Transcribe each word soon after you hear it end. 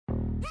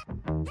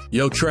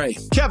Yo, Trey.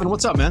 Kevin,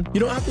 what's up, man? You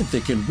know, I've been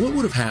thinking, what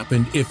would have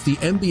happened if the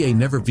NBA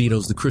never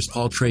vetoes the Chris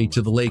Paul trade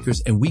to the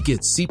Lakers and we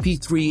get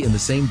CP3 in the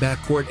same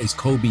backcourt as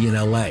Kobe in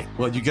LA?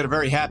 Well, you get a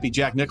very happy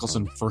Jack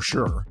Nicholson for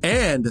sure.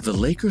 And the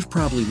Lakers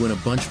probably win a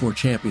bunch more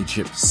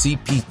championships.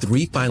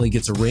 CP3 finally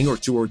gets a ring or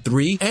two or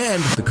three,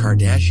 and the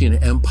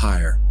Kardashian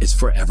empire is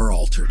forever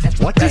altered.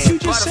 What did you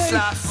just say?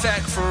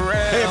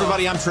 Hey,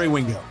 everybody, I'm Trey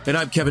Wingo. And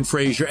I'm Kevin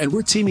Frazier, and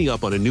we're teaming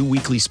up on a new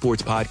weekly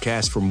sports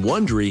podcast from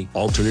Wondery,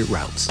 Alternate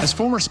Routes. As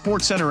former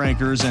Sports Center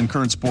anchors and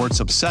current sports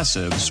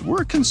obsessives,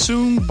 we're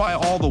consumed by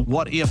all the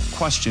what-if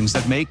questions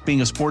that make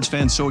being a sports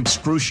fan so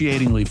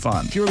excruciatingly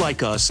fun. If you're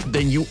like us,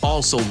 then you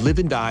also live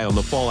and die on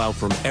the fallout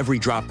from every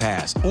drop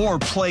pass. Or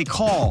play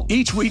call.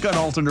 Each week on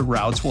Alternate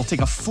Routes, we'll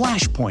take a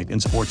flashpoint in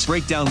sports,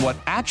 break down what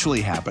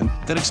actually happened,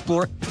 then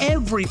explore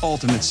every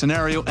alternate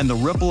scenario and the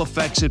ripple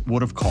effects it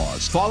would have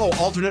caused. Follow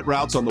Alternate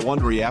Routes on the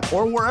Wondery app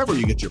or wherever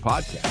you get your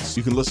podcasts.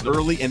 You can listen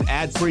early and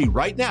ad-free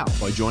right now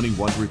by joining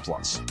Wondery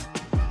Plus.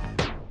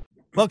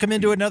 Welcome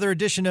into another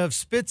edition of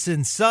Spits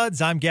and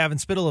Suds. I'm Gavin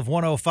Spittle of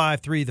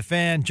 105.3 The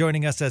Fan.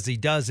 Joining us as he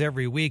does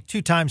every week,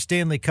 two-time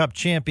Stanley Cup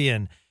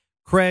champion,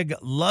 Craig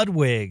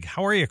Ludwig.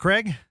 How are you,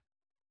 Craig?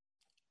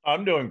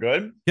 I'm doing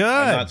good.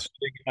 Good.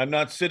 I'm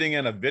not sitting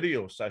in a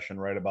video session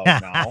right about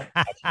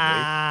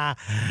now.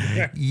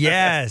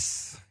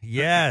 Yes.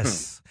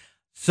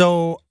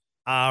 So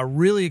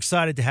really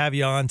excited to have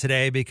you on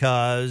today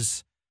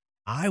because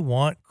I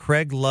want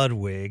Craig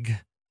Ludwig.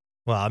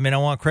 Well, I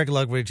want Craig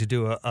Ludwig to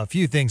do a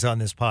few things on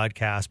this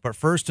podcast, but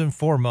first and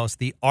foremost,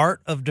 the art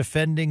of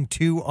defending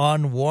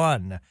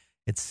 2-on-1.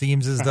 It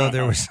seems as though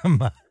there was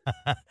some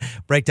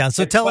breakdown.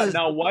 So tell us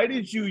now, why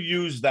did you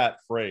use that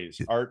phrase,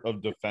 art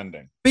of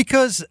defending?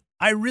 Because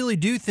I really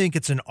do think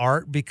it's an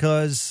art,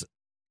 because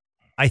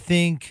I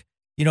think,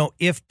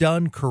 if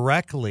done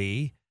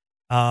correctly,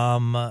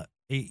 it's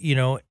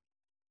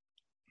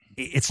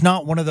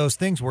not one of those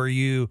things where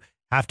you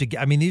have to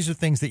these are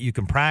things that you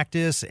can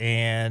practice,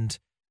 and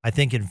I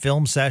think in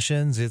film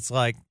sessions, it's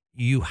like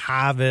you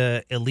have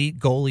a elite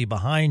goalie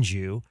behind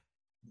you,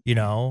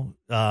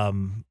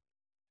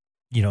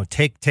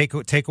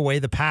 take away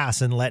the pass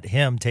and let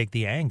him take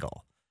the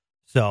angle.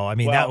 So,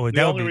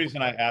 the only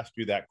reason I asked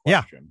you that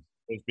question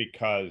is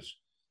because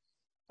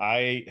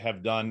I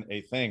have done a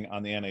thing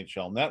on the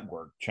NHL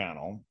Network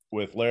channel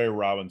with Larry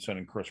Robinson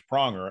and Chris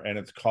Pronger, and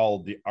it's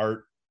called The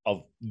Art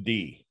of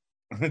D.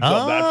 That's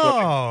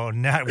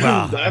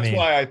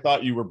why I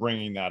thought you were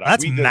bringing that up.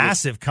 That's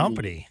massive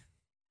company.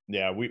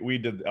 Yeah, we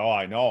did. Oh,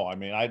 I know.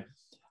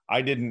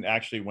 I didn't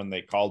actually, when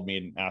they called me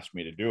and asked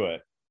me to do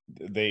it,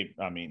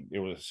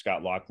 it was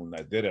Scott Laughlin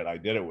that did it. I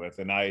did it with,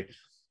 and I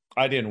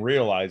didn't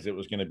realize it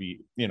was going to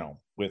be,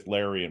 with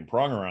Larry and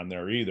Pronger on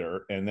there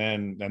either. And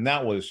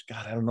that was,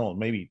 God, I don't know,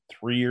 maybe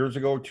 3 years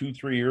ago,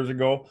 2-3 years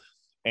ago.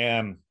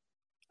 And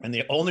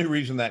the only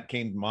reason that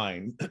came to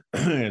mind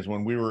is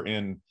when we were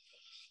in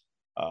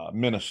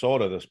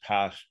Minnesota this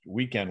past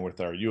weekend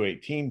with our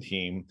U18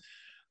 team.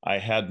 I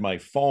had my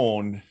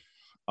phone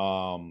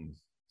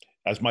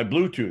as my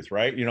Bluetooth,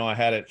 right? I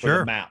had it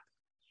for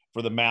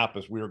the map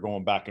as we were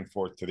going back and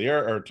forth to the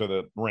air or to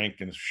the rink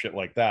and shit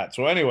like that.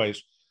 So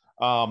anyways,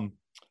 I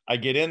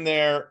get in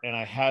there and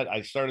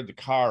I started the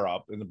car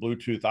up, and the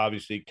Bluetooth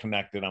obviously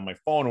connected on my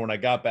phone. And when I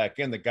got back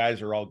in, the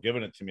guys are all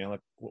giving it to me. I'm like,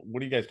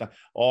 what are you guys doing?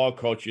 Oh,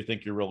 coach, you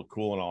think you're real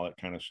cool and all that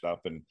kind of stuff.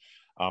 And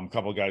a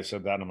couple of guys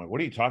said that, and I'm like, what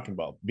are you talking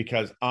about?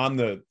 Because on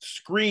the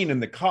screen in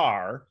the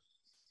car,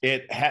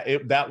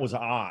 that was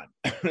on.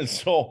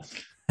 So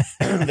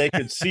they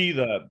could see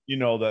the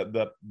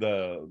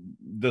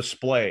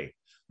display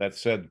that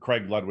said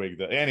Craig Ludwig.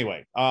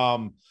 Anyway,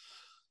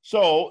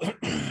 so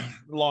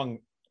long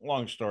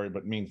story,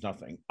 but means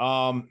nothing.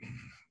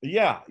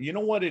 Yeah, you know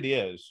what it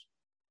is?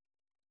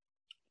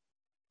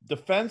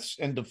 Defense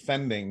and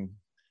defending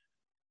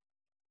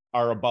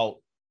are about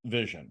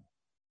vision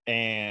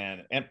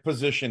and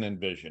position and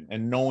vision,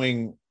 and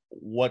knowing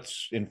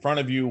what's in front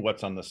of you,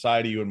 what's on the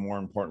side of you, and more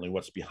importantly,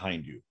 what's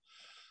behind you.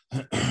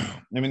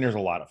 There's a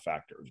lot of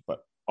factors,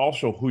 but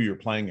also who you're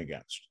playing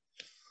against,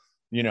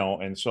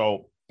 and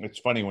so it's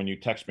funny, when you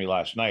text me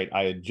last night,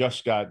 I had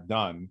just got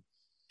done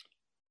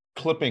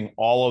clipping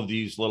all of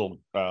these little,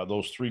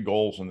 those 3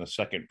 goals in the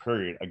second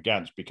period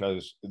against,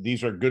 because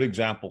these are good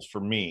examples for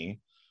me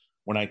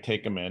when I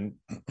take them in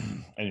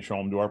and show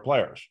them to our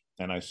players.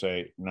 And I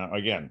say, now,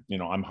 again,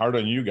 I'm hard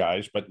on you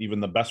guys, but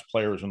even the best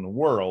players in the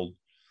world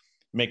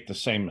make the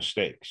same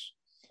mistakes.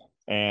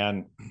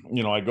 And,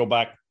 I go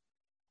back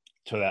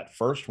to that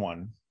first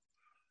one.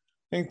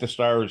 I think the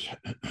Stars,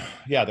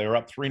 they were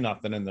up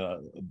 3-0, and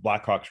the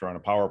Blackhawks were on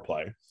a power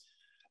play.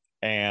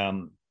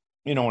 And,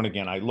 and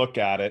again, I look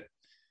at it,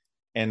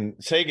 and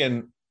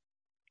Sagan,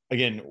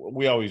 again,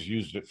 we always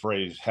use the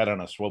phrase head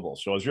on a swivel.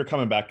 So as you're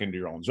coming back into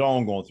your own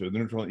zone, going through the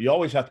neutral, you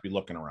always have to be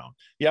looking around.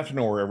 You have to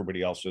know where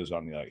everybody else is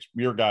on the ice.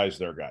 Your guys,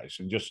 their guys.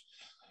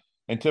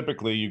 And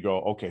typically you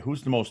go, okay,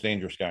 who's the most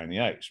dangerous guy on the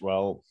ice?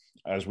 Well,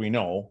 as we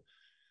know,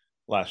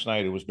 last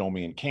night it was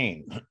Domi and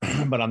Kane.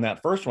 But on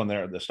that first one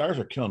there, the Stars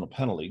are killing a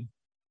penalty.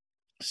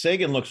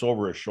 Seguin looks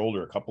over his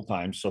shoulder a couple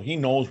times, so he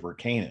knows where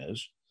Kane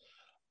is.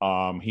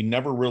 He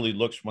never really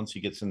looks once he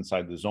gets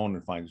inside the zone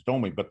and finds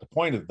Domi. But the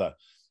point of the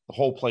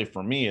whole play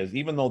for me is,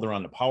 even though they're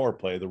on the power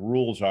play, the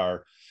rules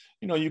are,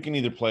 you can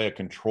either play a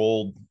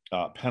controlled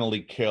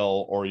penalty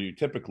kill, or you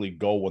typically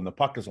go when the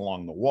puck is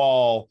along the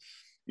wall.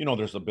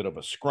 There's a bit of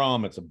a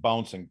scrum. It's a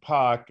bouncing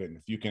puck. And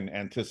if you can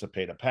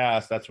anticipate a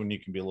pass, that's when you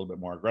can be a little bit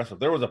more aggressive.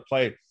 There was a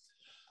play,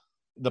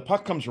 the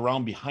puck comes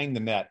around behind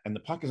the net and the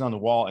puck is on the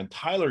wall, and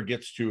Tyler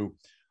gets to,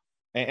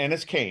 and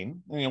it's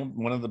Kane,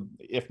 one of the,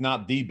 if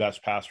not the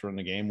best passer in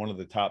the game, one of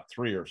the top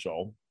three or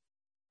so.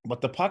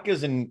 But the puck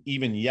isn't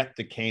even yet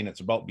to Kane.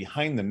 It's about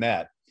behind the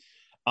net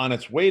on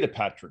its way to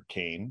Patrick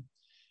Kane.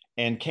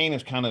 And Kane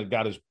has kind of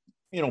got his,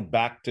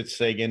 back to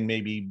Seguin,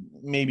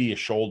 maybe a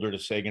shoulder to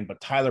Seguin, but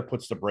Tyler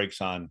puts the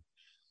brakes on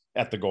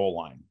at the goal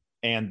line.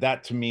 And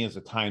that, to me, is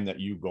the time that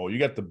you go. You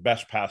got the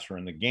best passer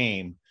in the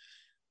game.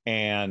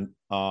 And,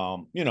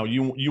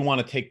 you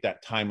want to take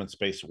that time and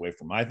space away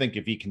from him. I think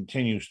if he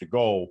continues to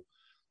go,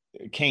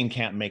 Kane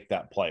can't make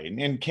that play.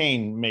 And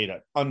Kane made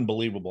an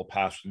unbelievable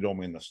pass to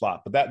Domi in the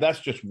slot. But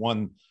that's just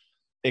one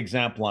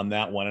example on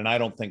that one. And I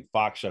don't think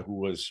Faksa, who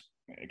was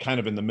kind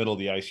of in the middle of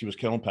the ice, he was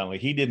killing penalty.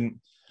 He didn't,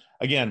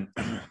 again,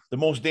 the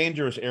most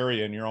dangerous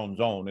area in your own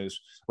zone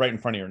is right in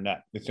front of your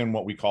net. It's in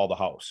what we call the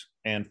house.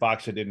 And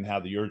Faksa didn't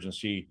have the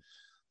urgency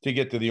to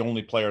get to the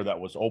only player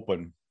that was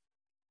open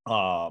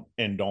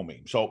in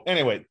Domi. So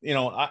anyway,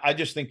 I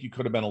just think you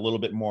could have been a little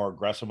bit more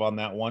aggressive on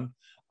that one.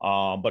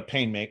 But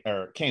Kane makes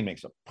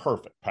a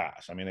perfect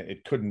pass. I mean,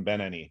 it couldn't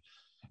been any.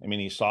 I mean,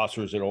 he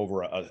saucers it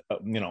over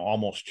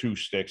almost two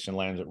sticks and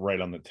lands it right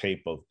on the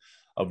tape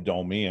of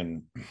Domi.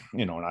 And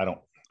and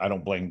I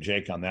don't blame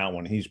Jake on that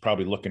one. He's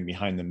probably looking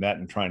behind the net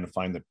and trying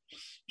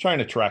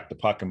to track the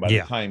puck. And by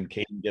the time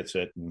Kane gets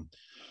it, and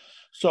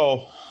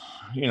so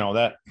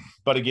that.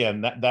 But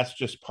again, that's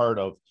just part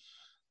of.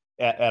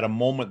 At a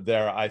moment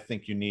there, I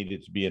think you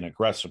needed to be an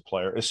aggressive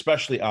player,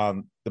 especially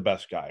on the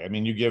best guy. I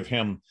mean, you give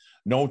him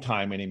no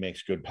time and he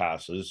makes good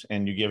passes,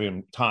 and you give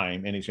him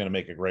time and he's going to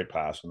make a great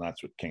pass. And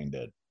that's what Kane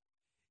did.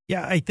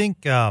 Yeah, I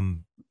think, well,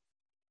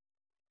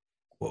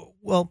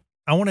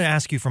 I want to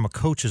ask you from a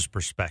coach's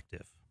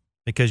perspective,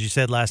 because you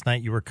said last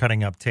night you were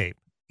cutting up tape.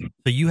 So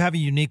you have a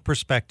unique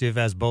perspective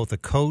as both a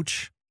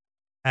coach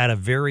at a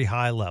very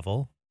high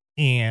level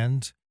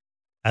and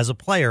as a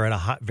player at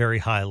a very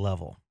high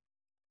level.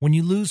 When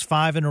you lose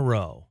 5 in a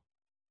row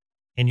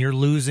and you're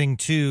losing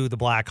to the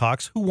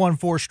Blackhawks, who won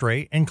 4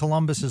 straight, and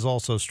Columbus is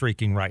also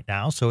streaking right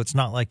now, so it's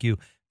not like you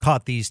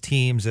caught these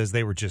teams as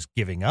they were just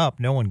giving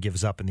up. No one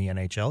gives up in the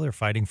NHL. They're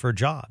fighting for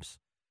jobs.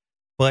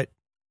 But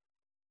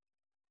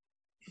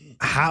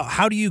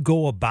how do you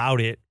go about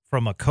it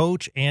from a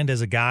coach and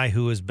as a guy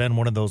who has been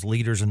one of those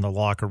leaders in the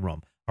locker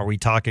room? Are we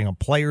talking a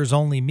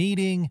players-only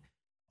meeting?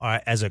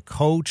 As a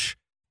coach,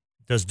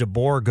 does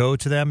DeBoer go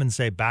to them and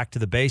say, back to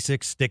the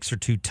basics, sticks are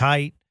too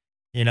tight?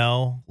 We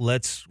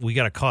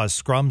got to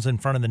cause scrums in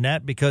front of the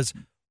net? Because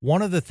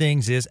one of the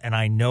things is, and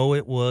I know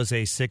it was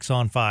a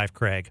 6-on-5,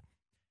 Craig,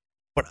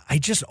 but I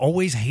just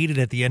always hated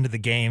at the end of the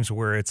games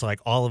where it's like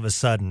all of a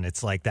sudden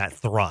it's like that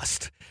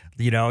thrust.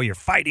 You're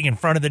fighting in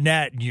front of the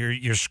net, and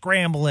you're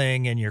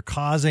scrambling and you're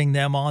causing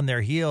them on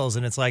their heels.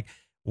 And it's like,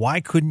 why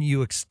couldn't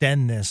you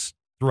extend this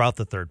throughout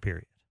the third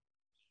period?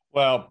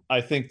 Well,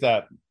 I think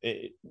that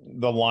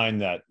the line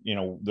that,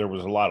 there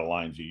was a lot of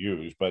lines you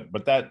used, but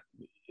that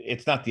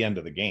it's not the end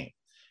of the game.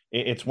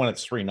 It's when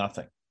it's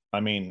 3-0. I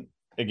mean,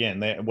 again,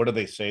 what do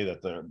they say,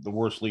 that the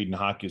worst lead in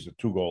hockey is a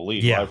 2-goal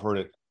lead? Yeah. Well, I've heard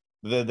it.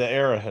 The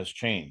era has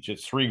changed.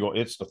 It's 3-goal.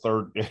 It's the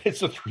third.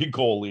 It's a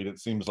 3-goal lead. It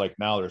seems like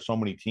now there's so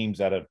many teams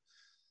that have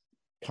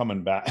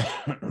come back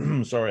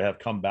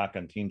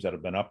on teams that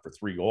have been up for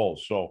 3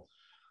 goals. So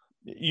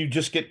you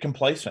just get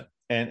complacent,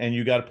 and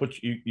you got to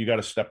you got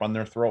to step on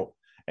their throat,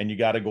 and you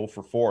got to go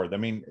for 4. I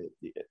mean,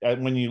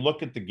 when you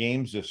look at the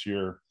games this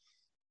year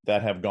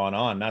that have gone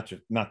on,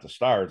 not the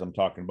Stars I'm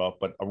talking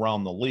about, but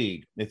around the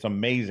league, it's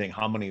amazing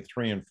how many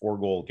 3 and 4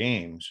 goal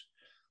games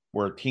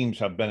where teams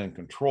have been in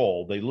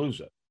control, they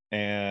lose it.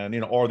 And,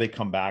 or they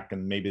come back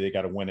and maybe they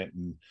got to win it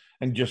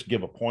and just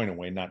give a point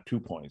away, not 2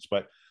 points.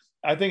 But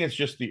I think it's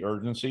just the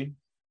urgency.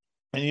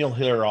 And you'll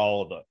hear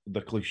all of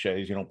the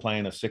cliches,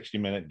 playing a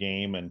 60-minute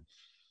game.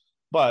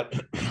 But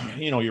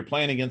you're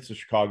playing against the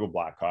Chicago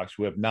Blackhawks,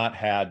 who have not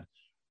had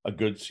a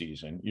good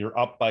season. You're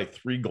up by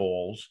 3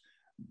 goals,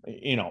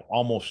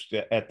 almost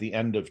at the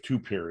end of 2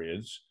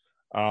 periods.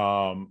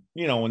 And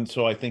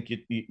so I think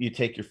you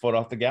take your foot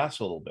off the gas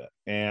a little bit.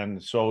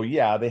 And so,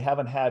 yeah, they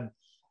haven't had,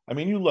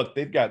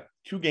 they've got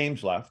 2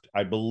 games left,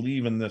 I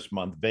believe, in this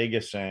month,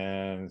 Vegas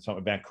and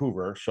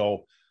Vancouver.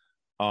 So,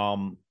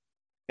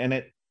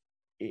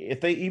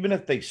 if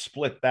they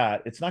split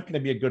that, it's not going to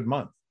be a good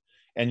month.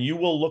 And you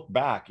will look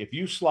back if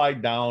you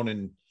slide down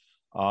and,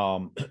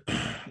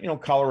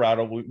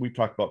 Colorado, we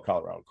talked about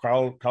Colorado.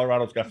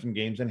 Colorado's got some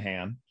games in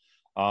hand.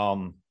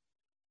 So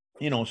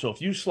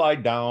if you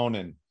slide down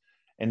and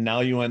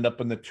now you end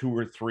up in the 2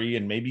 or 3,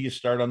 and maybe you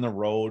start on the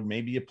road,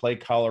 maybe you play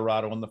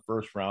Colorado in the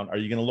first round, are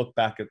you going to look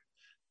back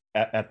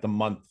at the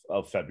month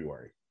of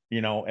February?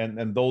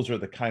 and those are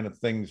the kind of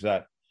things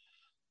that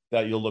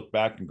you'll look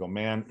back and go,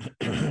 man,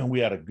 we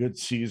had a good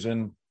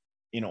season.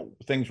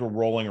 Things were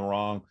rolling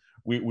along.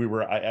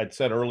 I'd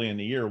said early in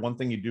the year, one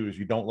thing you do is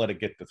you don't let it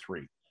get to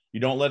 3. You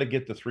don't let it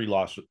get to 3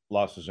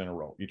 losses in a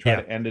row. You try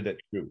to end it at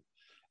 2.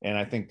 And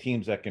I think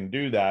teams that can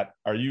do that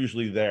are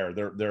usually there.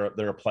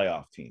 They're a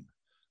playoff team.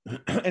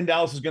 And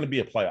Dallas is going to be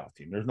a playoff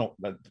team. There's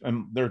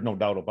no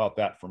doubt about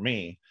that for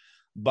me.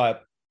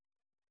 But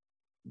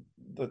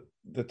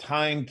the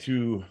time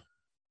to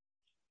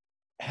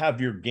have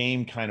your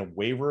game kind of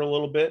waver a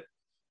little bit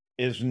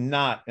is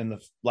not in the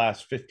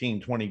last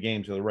 15, 20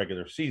 games of the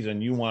regular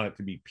season. You want it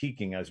to be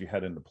peaking as you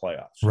head into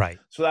playoffs. Right.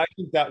 So I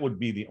think that would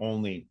be the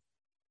only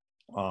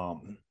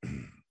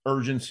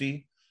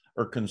urgency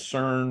or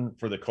concern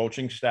for the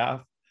coaching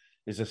staff,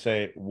 is to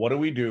say, what do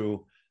we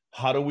do?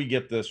 How do we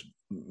get this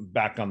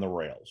back on the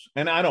rails?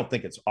 And I don't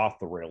think it's off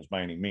the rails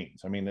by any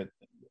means. I mean,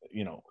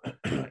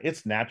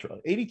 it's natural.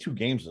 82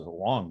 games is a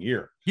long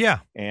year. Yeah.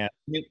 And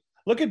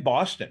look at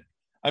Boston.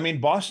 I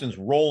mean, Boston's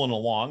rolling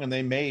along, and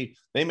they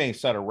may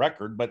set a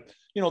record, but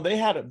they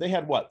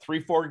had what,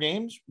 3-4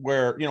 games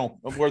where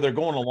they're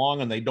going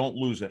along and they don't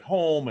lose at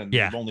home, and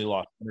they've only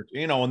lost,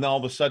 and all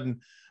of a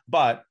sudden.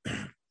 But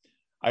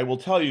I will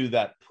tell you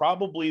that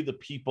probably the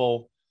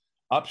people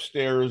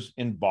upstairs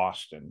in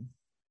Boston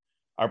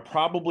are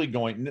probably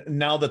going,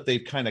 now that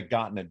they've kind of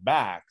gotten it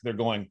back, they're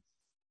going,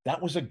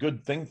 that was a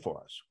good thing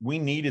for us. We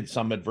needed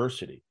some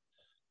adversity.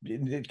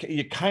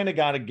 You kind of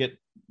got to get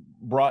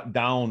brought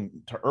down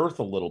to earth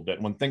a little bit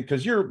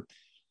because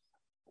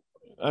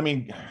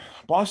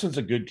Boston's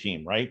a good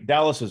team, right?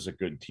 Dallas is a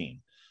good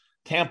team.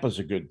 Tampa's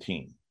a good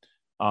team.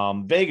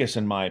 Vegas,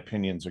 in my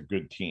opinion, is a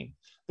good team.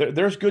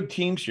 There's good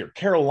teams here.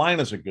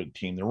 Carolina's a good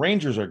team. The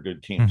Rangers are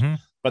good teams,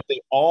 but they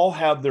all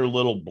have their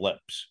little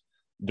blips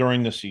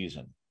during the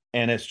season.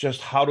 And it's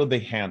just, how do they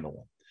handle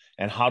them?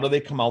 And how do they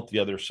come out the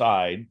other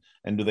side?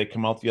 And do they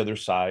come out the other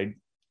side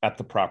at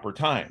the proper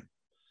time?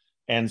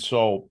 And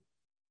so,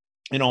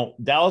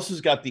 Dallas has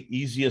got the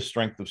easiest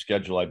strength of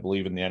schedule, I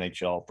believe, in the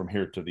NHL from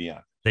here to the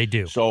end. They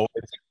do. So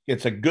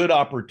it's a good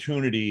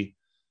opportunity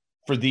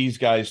for these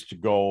guys to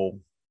go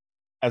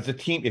as a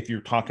team. If you're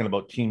talking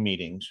about team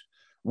meetings,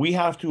 we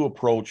have to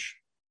approach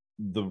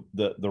the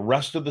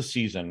rest of the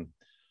season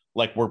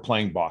like we're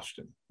playing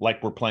Boston,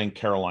 like we're playing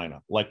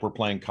Carolina, like we're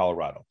playing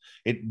Colorado.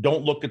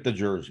 Don't look at the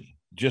jersey.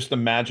 Just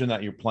imagine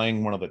that you're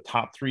playing one of the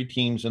top 3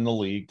 teams in the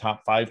league,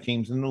 top 5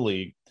 teams in the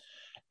league,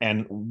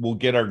 and we'll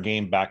get our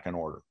game back in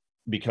order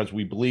because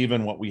we believe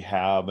in what we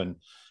have. And,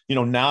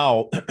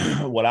 now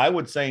what I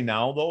would say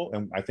now, though,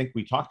 and I think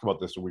we talked about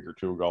this a week or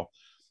 2 ago,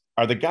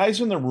 are the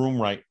guys in the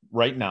room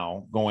right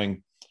now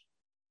going,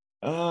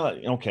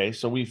 okay,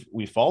 so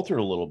we faltered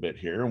a little bit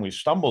here and we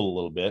stumbled a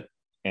little bit,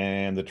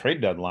 and the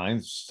trade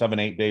deadline's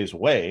 7-8 days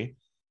away.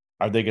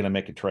 Are they going to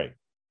make a trade?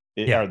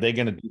 Are they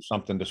going to do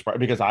something to spark?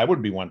 Because I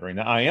would be wondering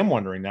that. I am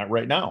wondering that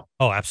right now.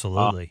 Oh,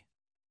 absolutely.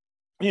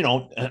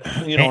 It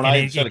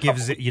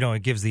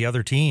gives the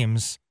other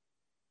teams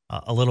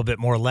a little bit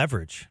more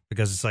leverage,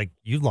 because it's like,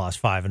 you lost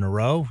 5 in a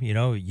row.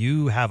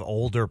 You have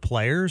older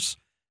players.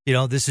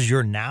 This is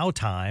your now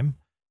time.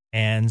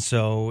 And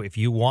so if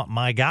you want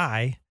my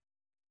guy,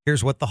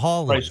 here's what the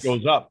haul price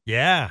goes up.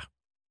 Yeah.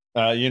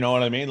 You know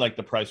what I mean? Like,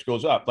 the price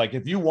goes up. Like,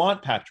 if you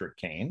want Patrick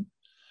Kane,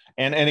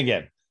 and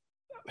again,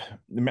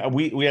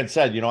 we had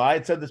said, I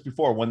had said this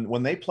before,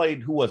 when they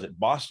played, who was it?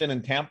 Boston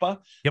and Tampa.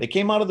 Yep. They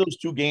came out of those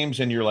 2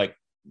 games and you're like,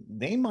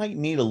 they might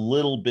need a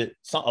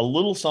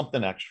little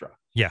something extra.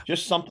 Yeah.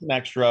 Just something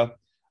extra.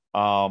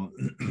 And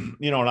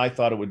I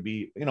thought it would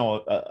be,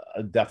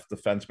 a depth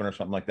defenseman or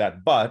something like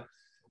that. But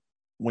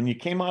when you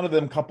came out of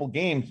them couple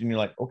games and you're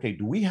like, okay,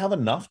 do we have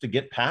enough to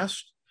get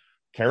past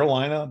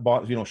Carolina?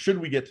 Should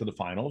we get to the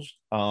finals?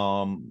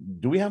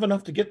 Do we have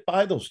enough to get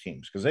by those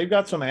teams? Because they've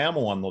got some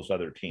ammo on those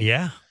other teams.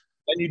 Yeah.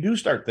 And you do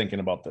start thinking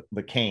about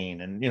the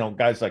Kane and,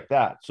 guys like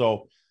that.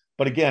 So,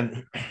 but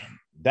again,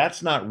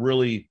 that's not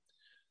really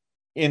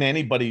in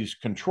anybody's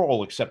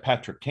control except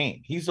Patrick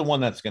Kane. He's the one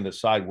that's going to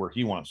decide where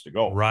he wants to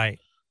go. Right.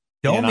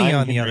 Domi,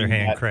 on the other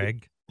hand,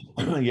 Craig.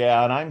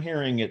 Yeah. And I'm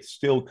hearing it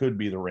still could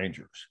be the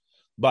Rangers,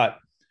 but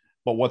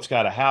what's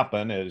got to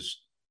happen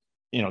is,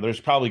 there's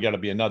probably got to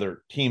be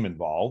another team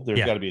involved. There's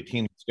got to be a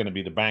team that's going to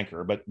be the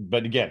banker.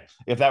 But again,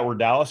 if that were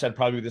Dallas, that'd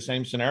probably be the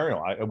same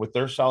scenario. With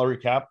their salary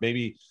cap,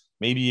 maybe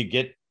you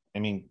get,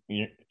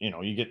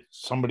 you get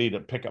somebody to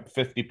pick up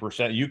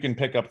 50%. You can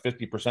pick up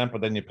 50%,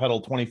 but then you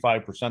pedal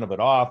 25% of it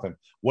off. And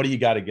what do you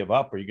got to give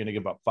up? Are you going to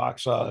give up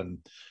Faksa and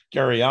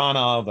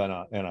Gurianov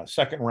and a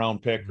second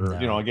round pick? Or,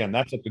 again,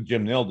 that's up to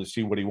Jim Nill to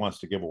see what he wants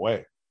to give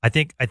away. I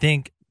think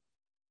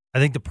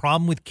the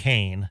problem with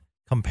Kane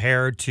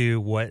compared to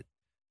what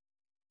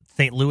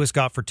St. Louis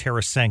got for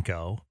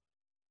Tarasenko,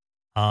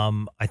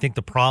 I think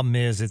the problem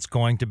is it's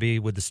going to be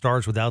with the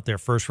Stars without their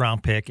first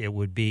round pick. It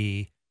would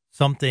be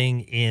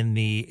something in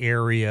the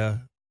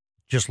area,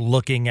 just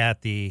looking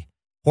at the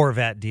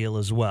Horvat deal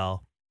as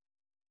well.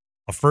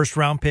 A first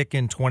round pick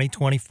in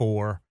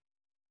 2024,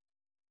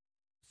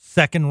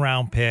 second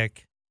round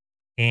pick,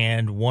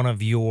 and one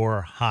of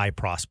your high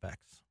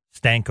prospects.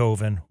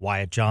 Stankoven,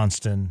 Wyatt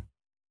Johnston,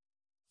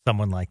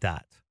 someone like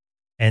that.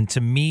 And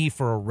to me,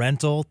 for a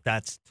rental,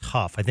 that's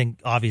tough. I think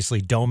obviously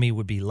Domi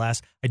would be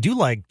less. I do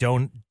like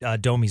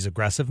Domi's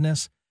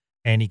aggressiveness,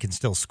 and he can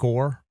still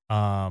score.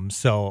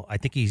 So I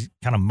think he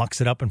kind of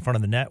mucks it up in front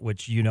of the net,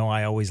 which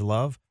I always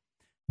love.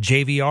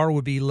 JVR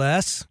would be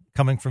less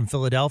coming from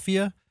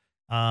Philadelphia.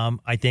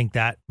 I think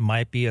that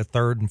might be a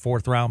 3rd and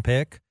 4th round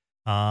pick.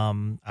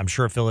 I'm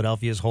sure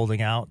Philadelphia is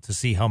holding out to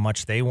see how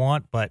much they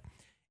want, but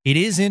it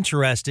is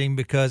interesting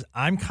because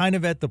I'm kind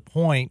of at the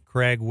point,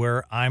 Craig,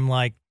 where I'm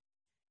like,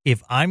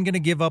 if I'm going to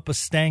give up a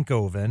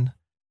Stankoven,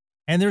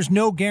 and there's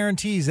no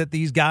guarantees that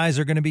these guys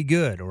are going to be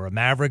good, or a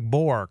Maverick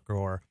Bork,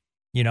 or,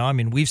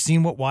 we've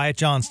seen what Wyatt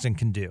Johnston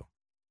can do.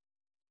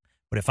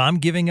 But if I'm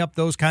giving up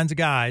those kinds of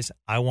guys,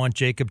 I want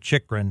Jacob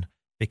Chychrun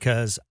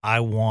because I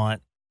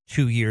want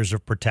 2 years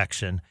of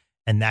protection,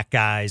 and that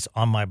guy's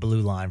on my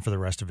blue line for the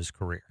rest of his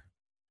career.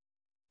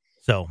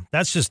 So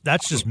that's just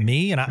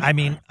me. And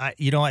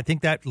I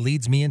think that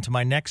leads me into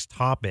my next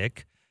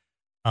topic.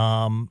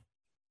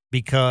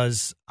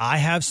 Because I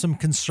have some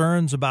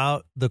concerns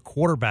about the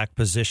quarterback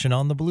position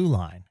on the blue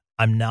line.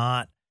 I'm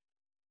not,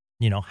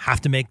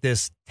 have to make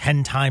this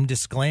 10-time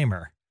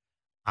disclaimer.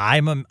 I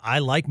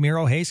like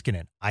Miro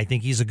Heiskanen. I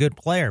think he's a good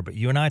player, but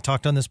you and I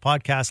talked on this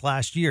podcast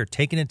last year,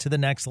 taking it to the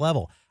next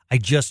level. I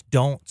just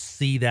don't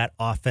see that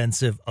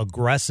offensive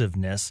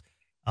aggressiveness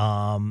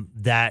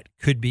that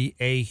could be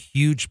a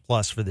huge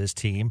plus for this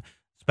team,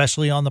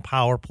 especially on the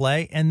power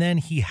play. And then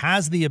he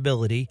has the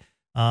ability,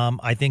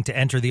 I think, to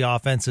enter the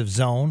offensive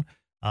zone.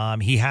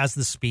 He has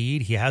the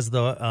speed. He has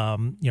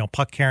the,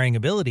 puck carrying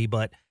ability,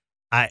 but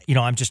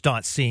I'm just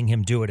not seeing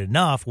him do it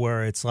enough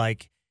where it's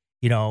like,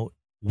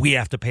 we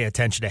have to pay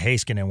attention to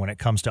Heiskanen when it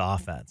comes to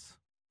offense.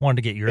 Wanted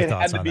to get your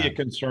thoughts on that.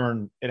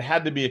 It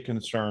had to be a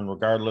concern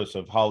regardless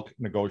of how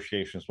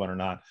negotiations went or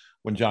not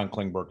when John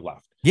Klingberg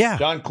left. Yeah.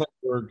 John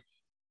Klingberg,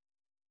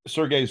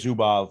 Sergei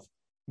Zubov,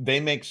 they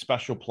make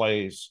special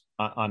plays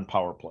on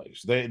power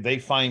plays. They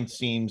find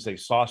seams, they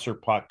saucer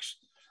pucks,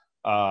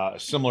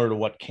 similar to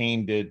what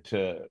Kane did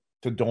to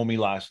Domi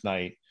last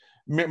night.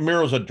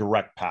 Miro's a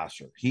direct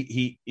passer.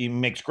 He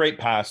makes great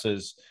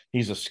passes.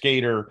 He's a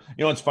skater.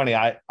 It's funny.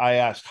 I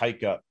asked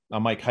Heike,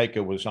 Mike Heike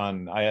was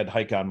on. I had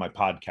Heike on my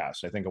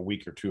podcast, I think a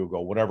week or two ago,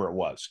 whatever it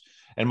was.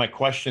 And my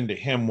question to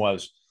him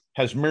was,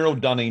 has Miro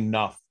done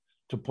enough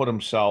to put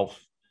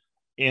himself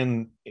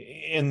in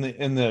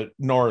the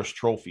Norris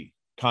Trophy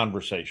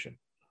conversation?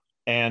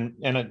 And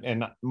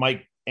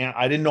Mike, and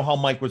I didn't know how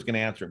Mike was going to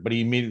answer it, but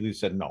he immediately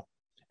said no.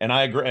 And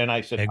I agree. And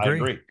I said, I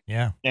agree.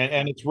 Yeah.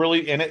 And it's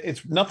really,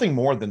 it's nothing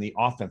more than the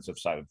offensive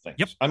side of things.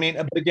 Yep. I mean,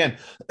 but again,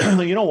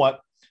 you know what?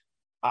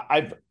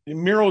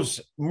 Miro's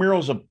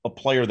a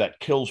player that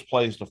kills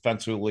plays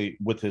defensively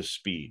with his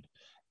speed,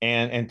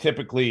 and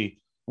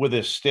typically with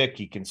his stick,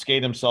 he can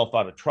skate himself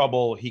out of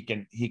trouble.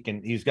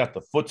 He's got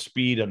the foot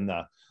speed and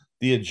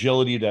the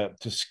agility to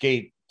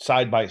skate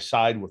side by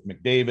side with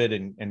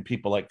McDavid and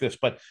people like this.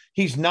 But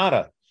he's not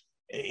a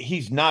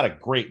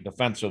great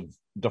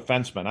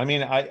defenseman. I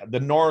mean, the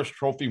Norris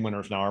Trophy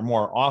winners now are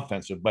more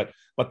offensive, but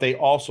they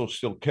also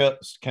still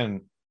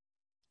can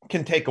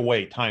take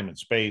away time and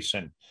space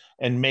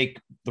and make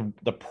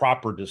the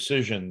proper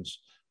decisions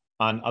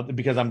on,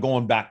 because I'm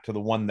going back to the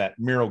one that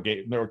Miro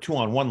gave. There were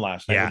 2-on-1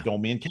 last night with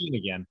Domi and Kane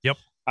again. Yep.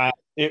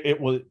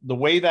 It was the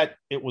way that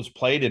it was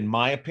played, in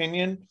my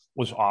opinion,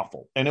 was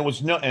awful. And it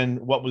was and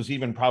what was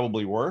even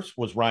probably worse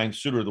was Ryan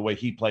Suter, the way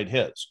he played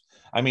his.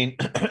 I mean,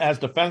 as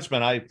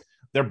defensemen,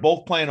 they're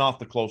both playing off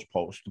the close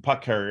post, the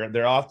puck carrier.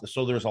 They're off,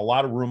 so there's a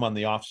lot of room on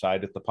the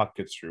offside if the puck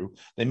gets through.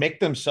 They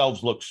make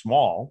themselves look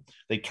small.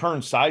 They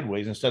turn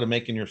sideways instead of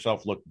making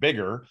yourself look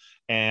bigger.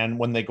 And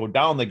when they go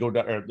down, or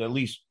at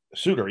least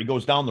Suter, he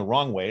goes down the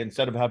wrong way.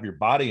 Instead of have your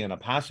body in a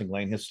passing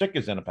lane, his stick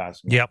is in a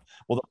passing lane. Yep.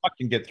 Well, the puck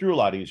can get through a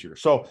lot easier.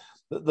 So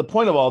the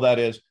point of all that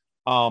is,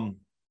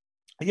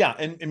 yeah,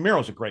 and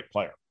Miro's a great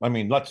player. I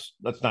mean, let's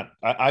not.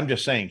 I'm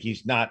just saying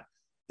he's not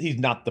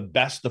the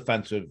best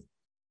defensive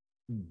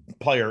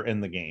player in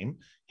the game.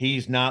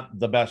 He's not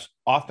the best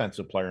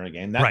offensive player in the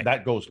game.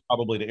 That goes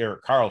probably to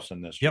Erik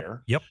Karlsson this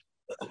year. Yep.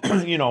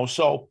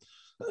 So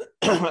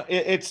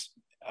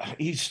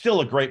he's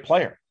still a great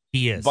player.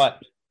 He is.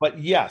 But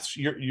yes,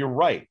 you're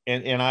right.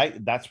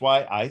 And that's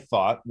why I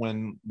thought,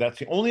 when that's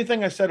the only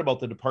thing I said about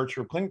the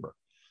departure of Klingberg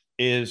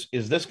is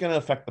this going to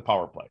affect the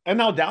power play? And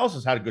now Dallas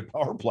has had a good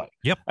power play.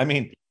 Yep. I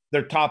mean,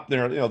 they're tops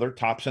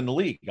in the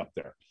league up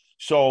there.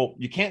 So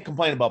you can't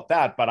complain about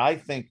that. But I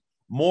think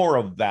more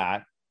of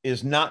that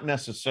is not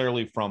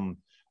necessarily from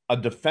a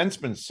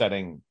defenseman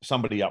setting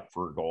somebody up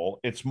for a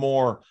goal. It's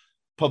more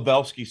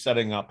Pavelski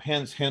setting up,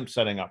 hence him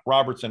setting up,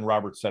 Roberts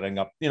setting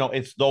up.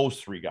 It's those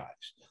three guys.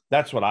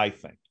 That's what I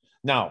think.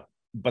 Now,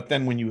 but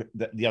then when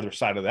the other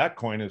side of that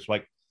coin is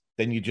like,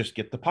 then you just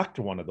get the puck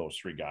to one of those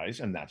three guys,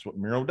 and that's what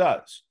Miro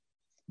does.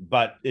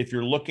 But if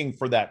you're looking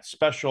for that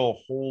special,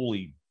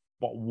 holy,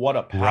 what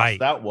a pass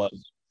that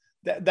was,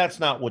 that's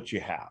not what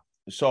you have.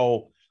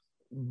 So,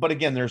 but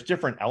again, there's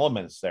different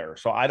elements there.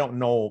 So I don't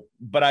know,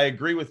 but I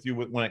agree with you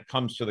when it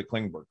comes to the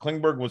Klingberg.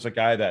 Klingberg was a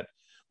guy that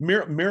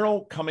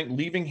Miro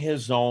leaving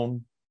his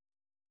zone,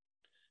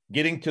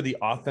 getting to the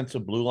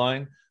offensive blue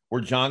line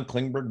where John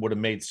Klingberg would have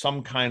made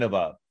some kind of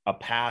a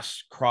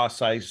pass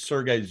cross ice.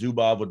 Sergei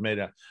Zubov would have made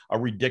a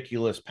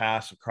ridiculous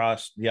pass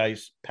across the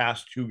ice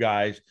past two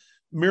guys.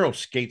 Miro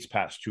skates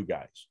past two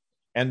guys,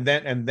 and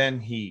then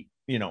he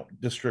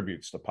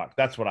distributes the puck.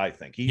 That's what I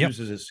think. He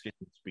uses his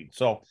skating speed.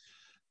 So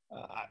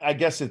I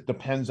guess it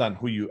depends on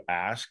who you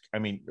ask. I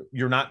mean,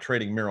 you're not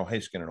trading Miro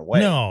Heiskanen away.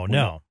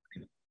 No.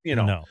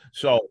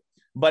 So,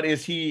 but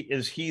is he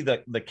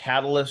the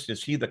catalyst?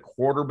 Is he the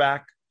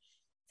quarterback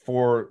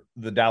for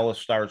the Dallas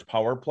Stars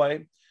power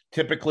play?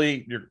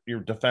 Typically,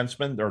 your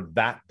defenseman or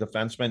that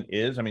defenseman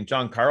is. I mean,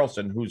 John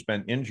Carlson, who's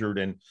been injured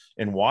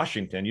in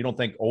Washington. You don't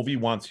think Ovi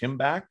wants him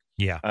back?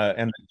 Yeah.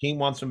 And the team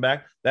wants him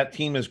back. That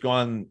team has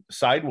gone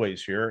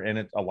sideways here,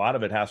 and a lot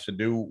of it has to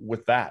do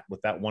with that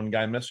one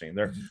guy missing.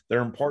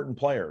 They're important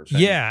players.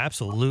 Yeah,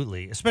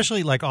 absolutely.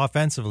 Especially like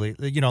offensively,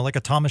 like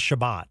a Thomas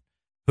Chabot,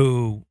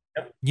 who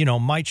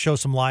might show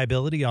some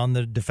liability on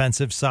the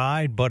defensive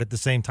side, but at the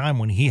same time,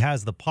 when he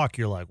has the puck,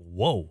 you're like,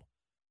 whoa.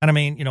 And I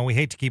mean, we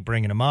hate to keep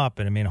bringing him up,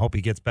 and I mean, hope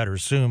he gets better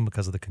soon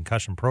because of the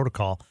concussion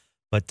protocol.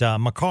 But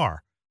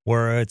Makar,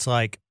 where it's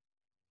like,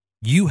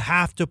 you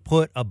have to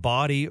put a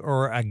body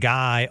or a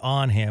guy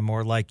on him,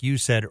 or like you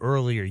said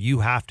earlier,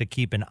 you have to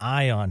keep an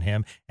eye on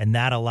him, and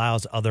that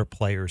allows other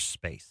players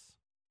space.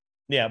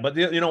 Yeah, but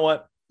you know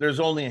what? There's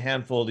only a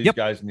handful of these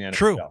guys in the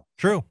NFL.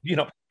 True.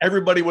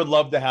 Everybody would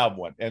love to have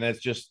one, and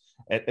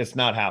it's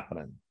not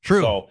happening.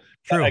 True. So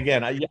True.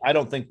 Again, I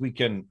don't think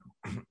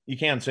you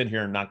can't sit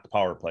here and knock the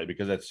power play,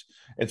 because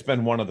it's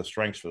been one of the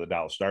strengths for the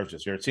Dallas Stars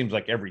this year. It seems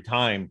like every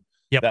time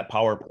that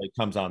power play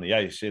comes on the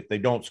ice, if they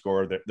don't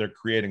score, they're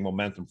creating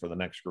momentum for the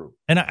next group.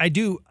 And I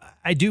do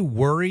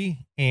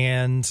worry,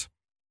 and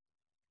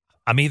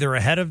I'm either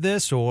ahead of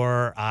this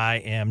or I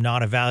am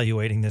not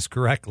evaluating this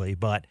correctly.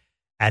 But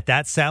at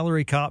that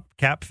salary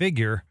cap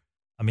figure,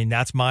 I mean,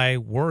 that's my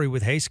worry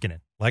with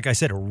Heiskanen. Like I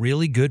said, a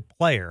really good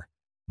player,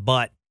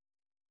 but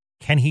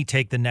can he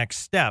take the next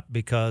step?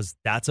 Because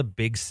that's a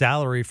big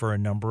salary for a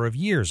number of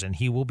years, and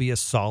he will be a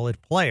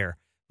solid player.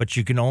 But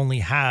you can only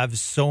have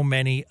so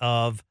many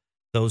of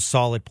those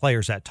solid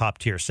players at top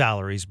tier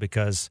salaries,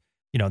 because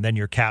then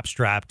you're cap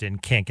strapped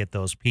and can't get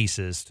those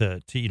pieces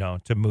to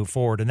move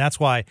forward. And that's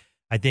why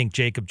I think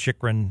Jacob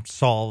Chychrun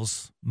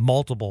solves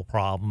multiple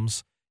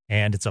problems,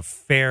 and it's a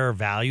fair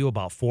value,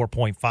 about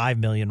 $4.5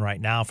 million right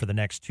now for the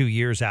next 2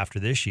 years after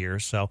this year.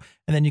 So,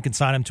 and then you can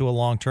sign him to a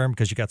long term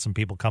because you got some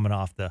people coming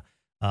off the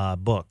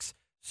books.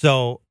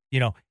 So,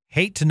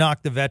 hate to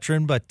knock the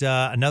veteran, but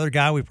another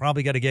guy we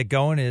probably got to get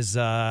going is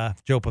Joe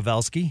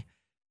Pavelski.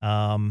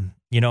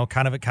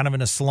 Kind of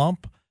in a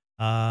slump.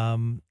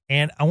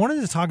 And I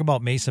wanted to talk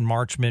about Mason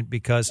Marchment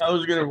because I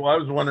was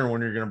wondering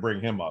when you're going to bring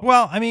him up.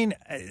 Well, I mean,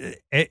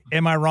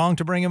 am I wrong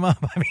to bring him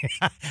up? I mean,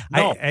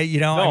 no.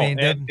 I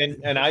mean,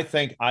 and I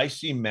think I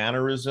see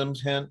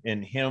mannerisms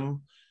in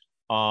him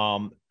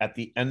at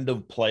the end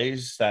of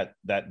plays that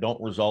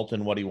don't result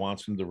in what he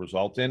wants them to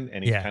result in,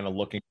 and he's kind of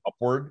looking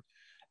upward.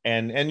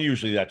 And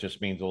usually that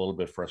just means a little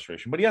bit of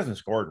frustration, but he hasn't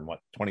scored in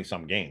 20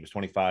 some games,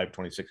 25,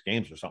 26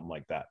 games or something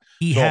like that.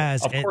 He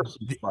has. Of course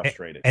he's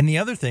frustrated. And the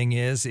other thing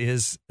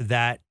is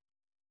that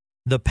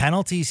the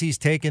penalties he's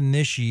taken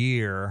this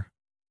year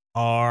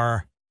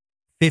are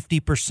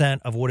 50%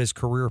 of what his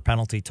career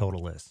penalty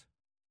total is.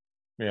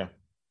 Yeah.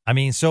 I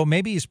mean, so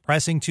maybe he's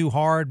pressing too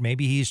hard.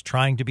 Maybe he's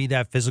trying to be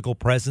that physical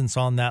presence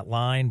on that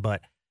line,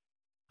 but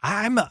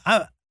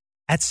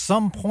at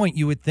some point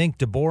you would think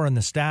DeBoer and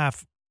the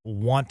staff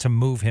want to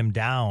move him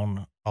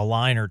down a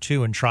line or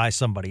two and try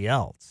somebody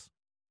else,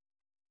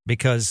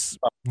 because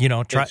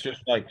it's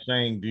just like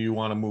saying, do you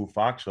want to move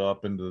Fox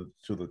up to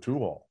the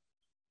 2-hole?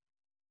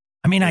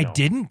 I mean, I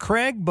didn't,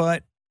 Craig,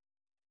 but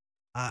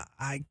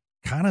I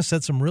kind of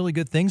said some really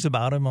good things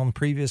about him on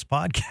previous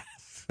podcasts.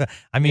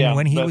 I mean,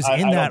 when he was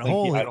in that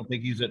hole, I don't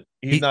think he's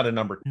not a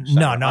number 2 center.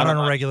 No, not on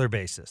a regular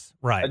basis.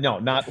 Right. No,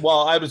 not,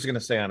 well, I was going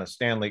to say on a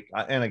Stanley,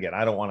 and again,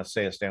 I don't want to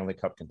say a Stanley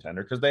Cup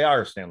contender because they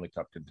are a Stanley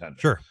Cup contender.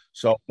 Sure.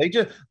 So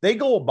they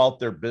go about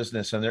their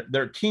business, and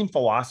their team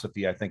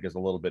philosophy, I think, is a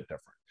little bit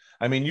different.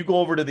 I mean, you go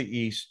over to the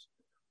East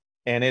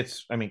and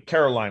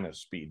Carolina's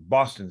speed,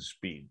 Boston's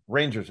speed,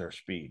 Rangers are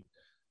speed,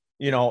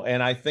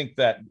 and I think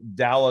that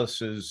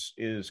Dallas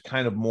is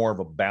kind of more of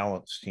a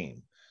balanced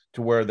team,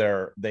 to where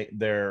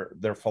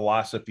their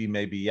philosophy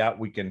may be,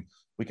 we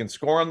can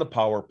score on the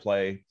power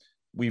play.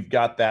 We've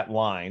got that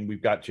line.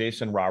 We've got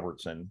Jason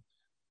Robertson,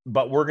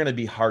 but we're going to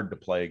be hard to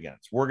play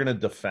against. We're going to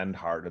defend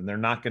hard, and they're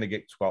not going to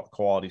get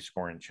quality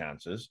scoring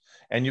chances.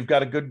 And you've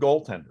got a good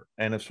goaltender.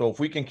 And if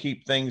we can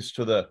keep things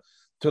to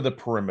the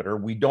perimeter,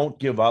 we don't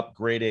give up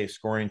grade A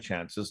scoring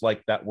chances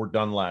like that were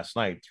done last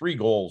night. 3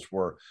 goals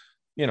were,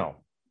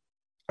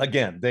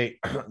 again,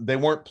 they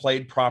weren't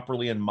played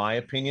properly in my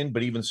opinion,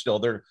 but even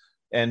still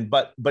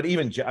but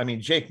even,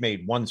 Jake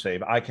made one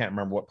save. I can't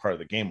remember what part of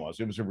the game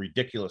was. It was a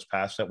ridiculous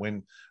pass that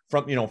went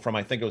from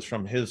I think it was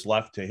from his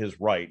left to his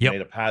right,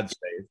 made a pad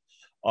save.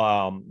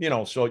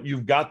 So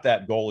you've got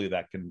that goalie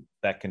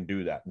that can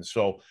do that. And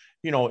so,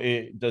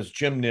 does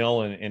Jim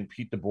Nill and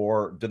Pete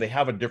DeBoer, do they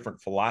have a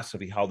different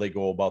philosophy how they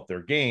go about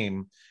their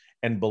game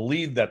and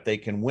believe that they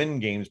can win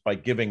games by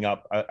giving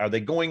up? Are they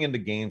going into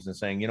games and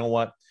saying, you know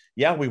what?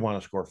 Yeah, we want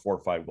to score 4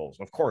 or 5 goals.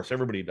 Of course,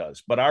 everybody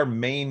does. But our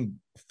main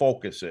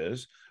focus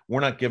is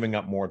we're not giving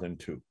up more than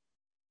 2.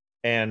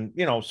 And,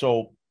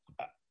 so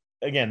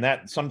again,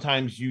 that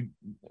sometimes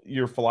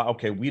you're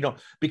okay, we don't,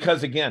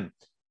 because again,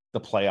 the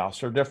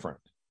playoffs are different.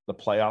 The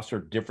playoffs are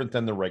different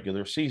than the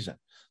regular season.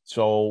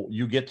 So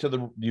you get to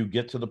the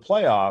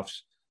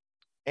playoffs,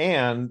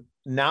 and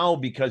now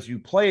because you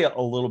play a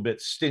little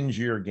bit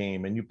stingier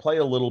game and you play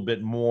a little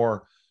bit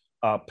more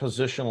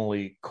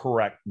positionally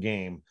correct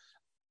game,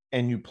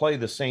 and you play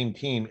the same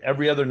team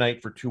every other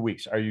night for 2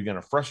 weeks, are you going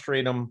to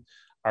frustrate them?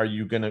 Are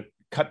you going to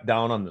cut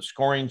down on the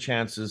scoring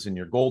chances, and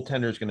your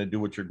goaltender is going to do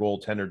what your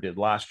goaltender did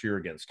last year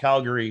against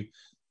Calgary?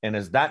 And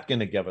is that going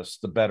to give us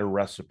the better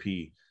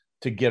recipe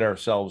to get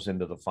ourselves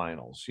into the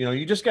finals?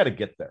 You just got to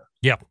get there.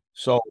 Yeah.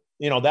 So,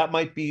 that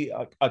might be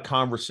a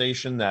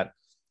conversation that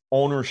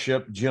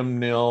ownership, Jim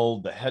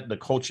Nill, the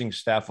coaching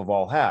staff have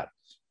all had.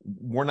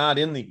 We're not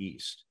in the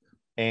East.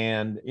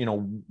 And,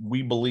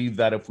 we believe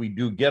that if we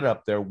do get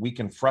up there, we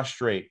can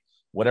frustrate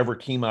whatever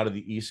team out of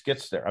the East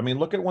gets there. I mean,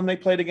 look at when they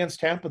played against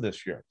Tampa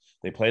this year.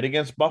 They played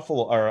against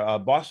Buffalo or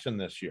Boston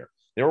this year.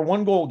 They were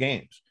 1-goal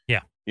games.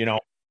 Yeah.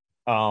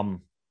 And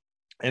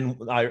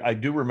I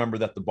do remember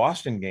that the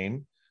Boston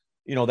game,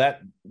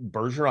 that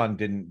Bergeron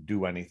didn't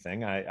do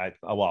anything. He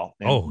know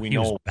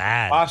was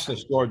bad. Pasta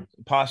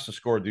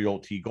scored the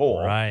OT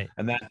goal. Right.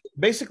 And that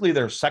basically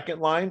their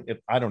second line, if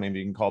I don't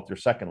even call it their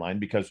second line,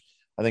 because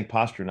I think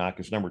Pastrnak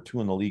is number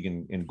 2 in the league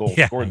in goals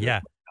scored.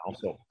 Yeah. Now,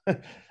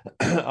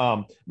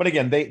 so, but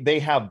again, they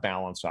have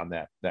balance on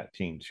that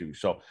team too.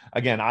 So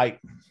again,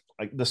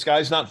 the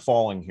sky's not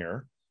falling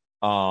here.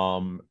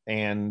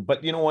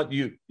 But you know what,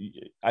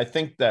 I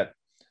think that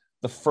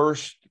the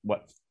first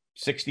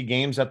 60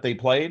 games that they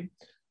played,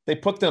 they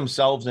put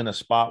themselves in a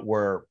spot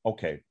where,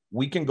 okay,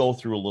 we can go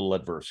through a little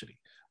adversity.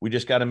 We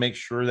just got to make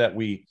sure that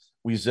we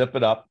zip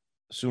it up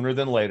sooner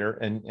than later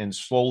and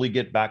slowly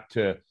get back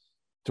to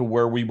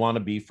where we want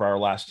to be for our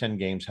last 10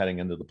 games heading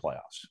into the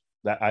playoffs.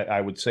 That I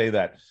would say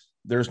that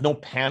there's no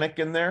panic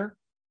in there.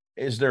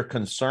 Is there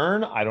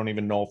concern? I don't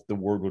even know if the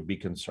word would be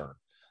concern.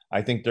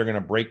 I think they're going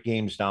to break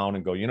games down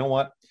and go, you know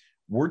what?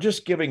 We're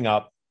just giving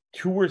up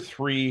 2 or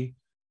 3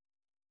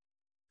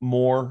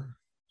 more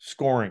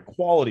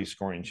quality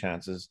scoring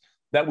chances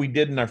that we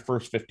did in our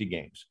first 50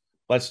 games.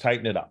 Let's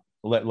tighten it up.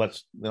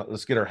 Let's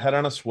get our head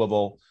on a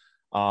swivel.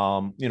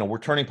 We're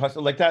turning plus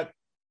like that.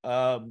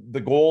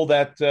 The goal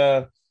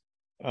that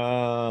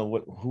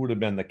who would have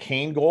been the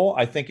Kane goal?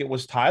 I think it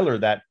was Tyler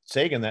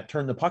Seguin that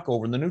turned the puck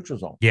over in the neutral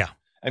zone. Yeah.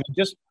 I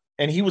mean,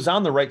 and he was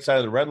on the right side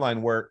of the red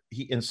line where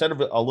he, instead of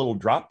a little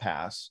drop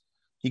pass,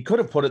 he could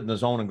have put it in the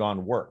zone and gone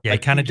to work. Yeah. He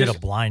kind of did a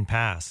blind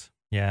pass.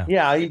 Yeah.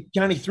 Yeah. He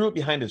kind of threw it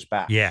behind his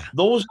back. Yeah.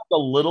 Those are the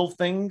little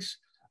things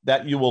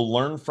that you will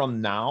learn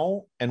from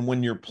now. And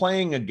when you're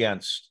playing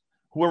against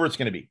whoever it's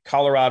going to be,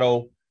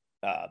 Colorado,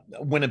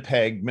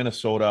 Winnipeg,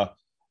 Minnesota,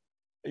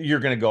 you're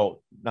going to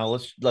go, now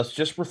let's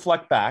just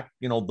reflect back,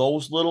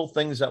 those little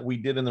things that we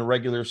did in the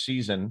regular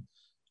season,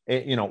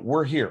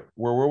 we're here,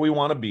 we're where we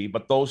want to be,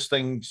 but those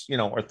things,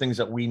 are things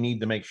that we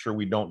need to make sure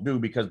we don't do,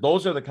 because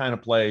those are the kind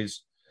of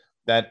plays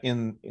that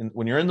in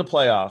when you're in the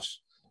playoffs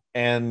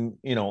and,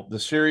 the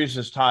series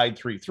is tied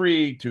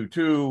 3-3,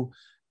 2-2,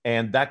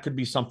 and that could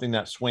be something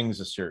that swings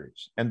a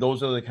series. And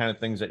those are the kind of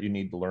things that you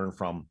need to learn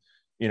from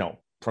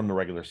the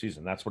regular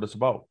season. That's what it's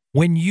about.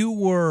 When you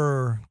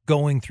were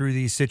going through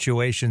these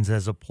situations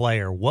as a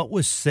player, what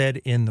was said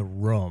in the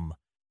room?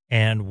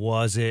 And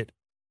was it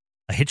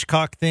a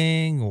Hitchcock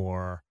thing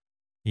or,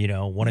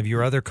 one of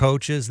your other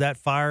coaches that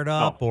fired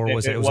up, or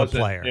was it a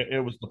player?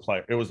 It was the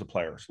player. It was the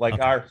players. Like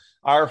okay.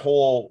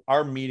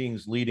 our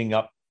meetings leading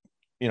up,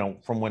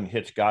 from when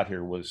Hitch got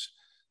here was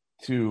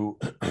to,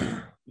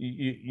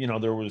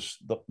 there was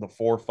the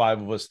 4 or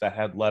 5 of us that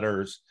had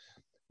letters,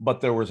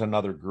 but there was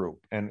another group,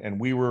 and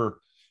we were.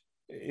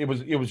 It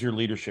was your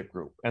leadership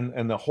group,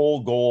 and the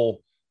whole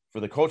goal for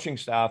the coaching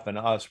staff and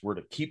us were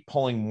to keep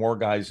pulling more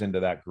guys into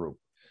that group.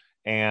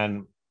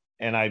 And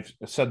I've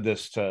said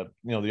this to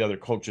the other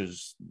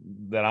coaches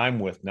that I'm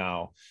with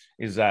now,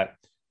 is that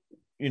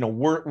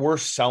we're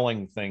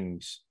selling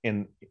things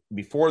in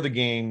before the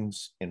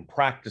games, in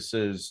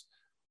practices,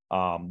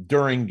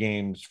 during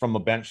games, from a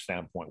bench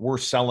standpoint. We're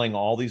selling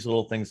all these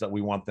little things that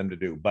we want them to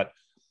do. But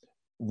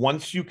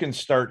once you can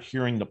start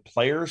hearing the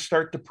players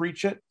start to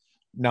preach it,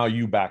 now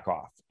you back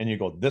off and you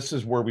go, this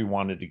is where we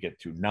wanted to get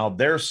to. Now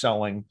they're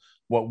selling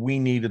what we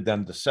needed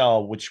them to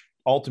sell, which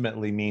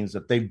ultimately means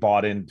that they've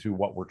bought into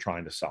what we're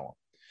trying to sell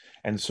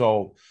them. And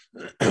so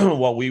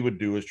what we would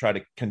do is try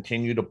to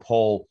continue to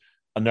pull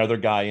another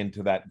guy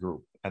into that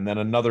group, and then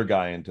another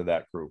guy into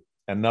that group,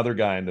 another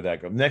guy into that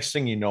group. Next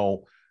thing you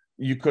know,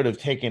 You could have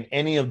taken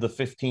any of the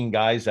 15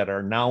 guys that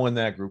are now in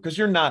that group, because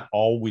you're not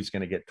always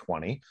going to get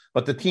 20,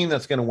 but the team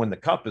that's going to win the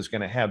cup is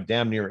going to have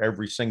damn near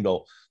every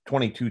single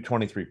 22,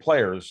 23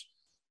 players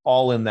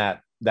all in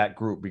that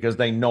group, because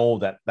they know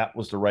that that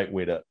was the right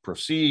way to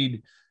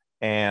proceed.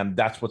 And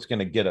that's what's going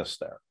to get us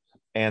there.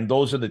 And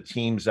those are the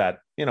teams that,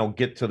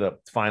 get to the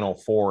Final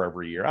Four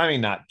every year. I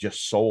mean, not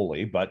just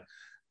solely, but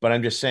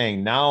I'm just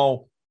saying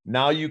now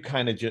you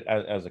kind of just,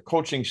 as a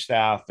coaching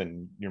staff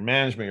and your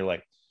management, you're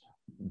like,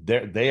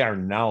 they are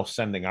now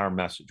sending our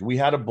message. We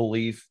had a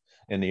belief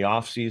in the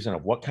offseason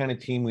of what kind of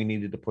team we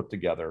needed to put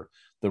together,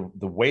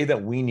 the way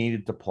that we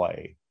needed to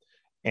play.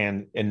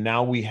 And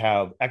now we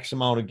have X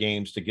amount of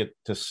games to get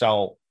to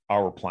sell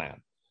our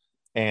plan.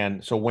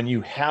 And so when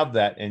you have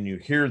that and you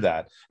hear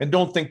that, and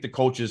don't think the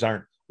coaches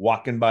aren't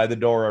walking by the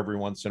door every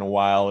once in a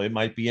while. It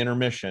might be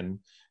intermission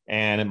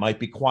and it might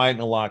be quiet in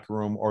the locker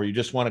room, or you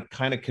just want to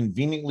kind of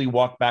conveniently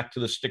walk back to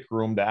the stick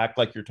room to act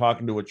like you're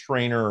talking to a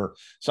trainer or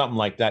something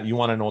like that. You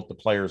want to know what the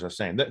players are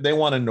saying. They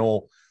want to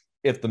know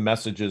if the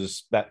message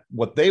is that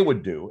what they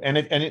would do.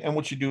 And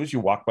what you do is you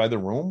walk by the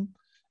room,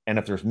 and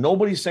if there's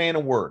nobody saying a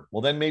word,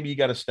 well, then maybe you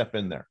got to step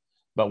in there.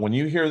 But when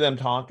you hear them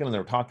talking and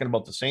they're talking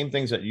about the same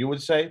things that you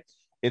would say,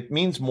 it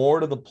means more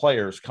to the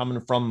players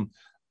coming from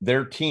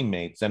their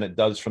teammates than it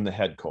does from the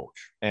head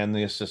coach and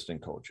the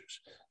assistant coaches.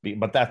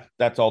 But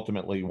that's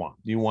ultimately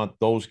you want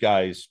those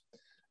guys,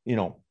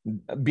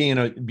 being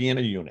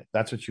a unit.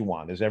 That's what you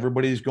want, is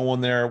everybody's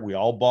going there. We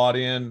all bought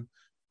in.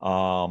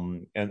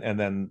 And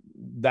then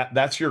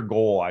that's your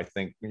goal. I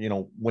think,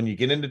 when you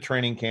get into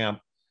training camp,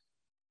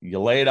 you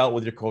lay it out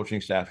with your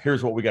coaching staff.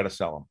 Here's what we got to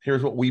sell them.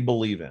 Here's what we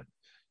believe in.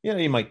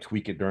 You might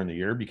tweak it during the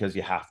year because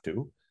you have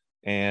to.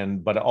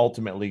 But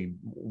ultimately,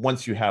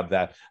 once you have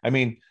that,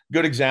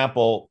 good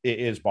example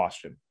is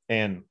Boston.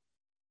 And,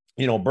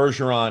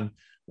 Bergeron,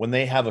 when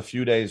they have a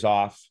few days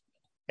off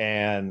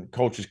and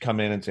coaches come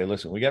in and say,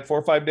 listen, we got 4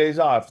 or 5 days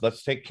off.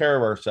 Let's take care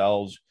of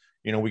ourselves.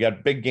 We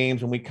got big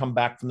games when we come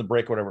back from the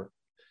break, or whatever.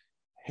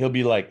 He'll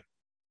be like,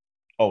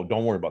 oh,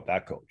 don't worry about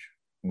that, coach.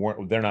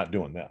 They're not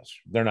doing this.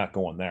 They're not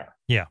going there.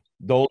 Yeah.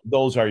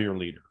 Those are your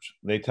leaders.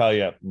 They tell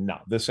you, no,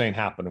 this ain't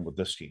happening with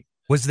this team.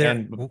 Was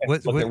there look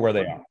at where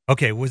they are?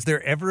 Okay, was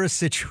there ever a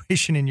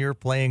situation in your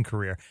playing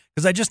career?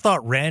 Because I just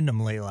thought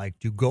randomly, like,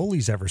 do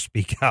goalies ever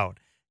speak out?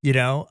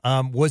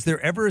 Was there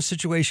ever a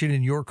situation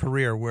in your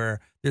career where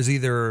there's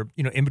either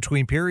in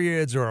between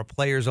periods or a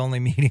players only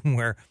meeting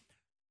where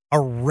a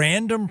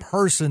random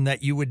person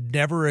that you would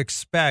never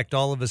expect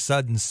all of a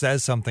sudden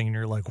says something and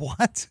you're like,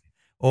 what?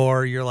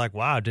 Or you're like,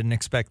 wow, didn't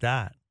expect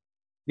that.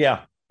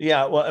 Yeah.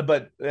 Yeah, well,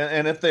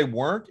 and if they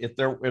weren't, if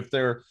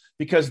they're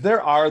because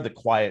there are the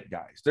quiet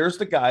guys. There's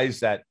the guys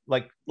that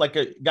like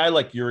a guy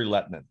like Yuri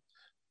Letnin.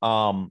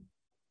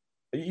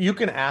 You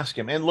can ask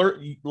him, and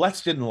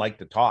Let's didn't like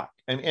to talk,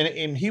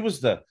 and he was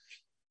the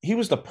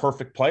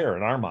perfect player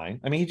in our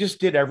mind. He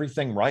just did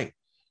everything right.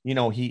 He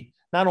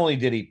not only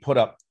did he put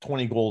up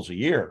 20 goals a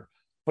year,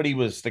 but he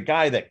was the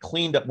guy that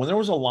cleaned up when there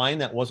was a line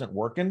that wasn't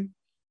working.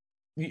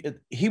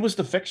 He was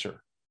the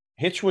fixer.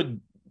 Hitch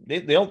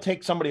they'll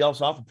take somebody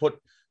else off and put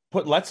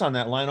Let's on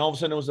that line. All of a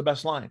sudden, it was the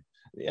best line.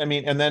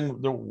 And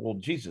then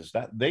Jesus,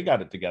 that they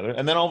got it together.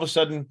 And then all of a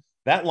sudden,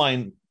 that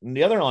line,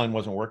 the other line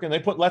wasn't working. They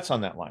put Let's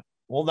on that line.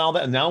 Well,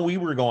 now we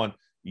were going,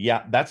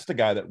 yeah, that's the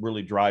guy that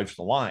really drives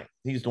the line.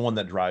 He's the one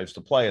that drives the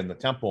play and the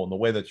tempo and the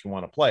way that you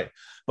want to play.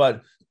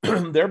 But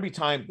there'll be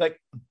time like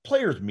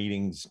players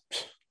meetings.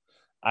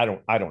 I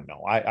don't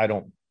know. I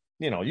don't.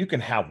 You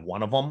can have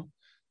one of them,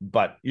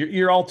 but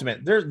your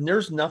ultimate.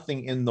 There's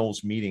nothing in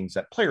those meetings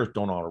that players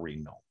don't already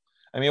know.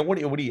 What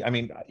do you,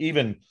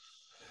 even,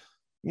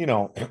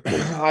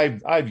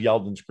 I've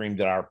yelled and screamed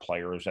at our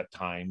players at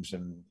times,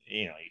 and,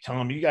 you tell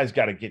them, you guys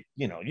got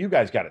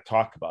to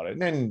talk about it.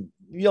 And then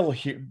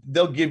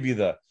they'll give you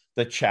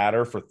the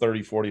chatter for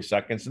 30, 40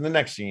 seconds. And the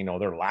next thing you know,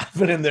 they're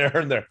laughing in there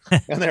and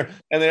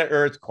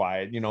or it's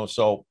quiet,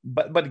 so,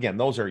 but again,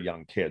 those are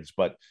young kids,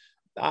 but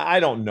I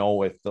don't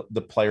know if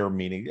the player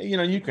meeting,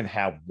 you can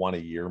have one a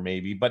year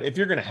maybe, but if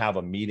you're going to have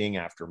a meeting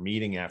after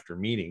meeting after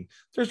meeting,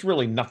 there's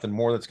really nothing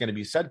more that's going to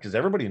be said because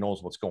everybody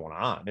knows what's going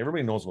on.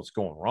 Everybody knows what's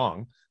going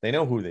wrong. They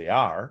know who they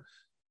are.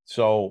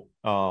 So,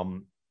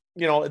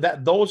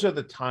 those are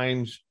the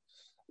times,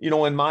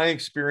 in my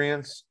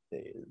experience,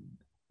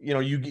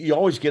 you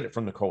always get it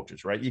from the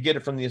coaches, right? You get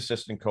it from the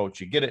assistant coach,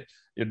 you get it,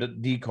 the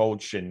D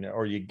coach,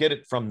 or you get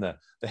it from the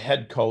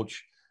head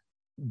coach.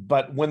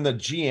 But when the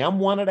GM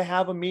wanted to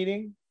have a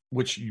meeting,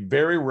 which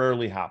very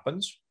rarely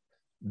happens,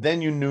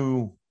 then you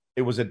knew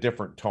it was a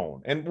different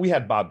tone. And we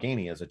had Bob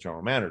Gainey as a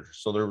general manager,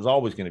 so there was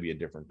always going to be a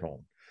different tone.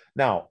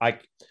 Now,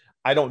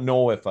 I don't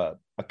know if a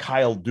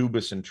Kyle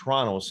Dubas in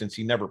Toronto, since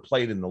he never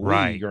played in the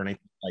league or anything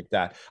like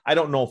that, I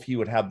don't know if he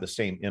would have the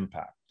same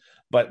impact.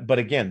 But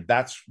again,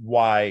 that's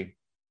why,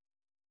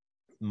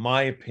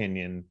 my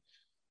opinion,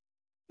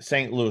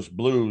 St. Louis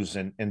Blues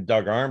and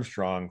Doug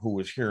Armstrong, who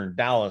was here in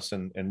Dallas,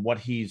 and what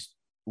he's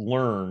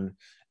learned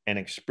and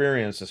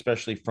experienced,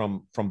 especially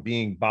from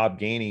being Bob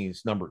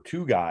Gainey's number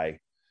 2 guy,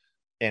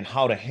 and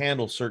how to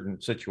handle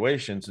certain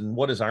situations. And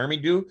what does Army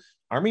do?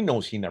 Army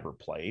knows he never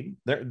played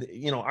there.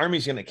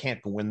 Army's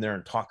can't go in there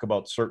and talk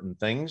about certain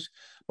things,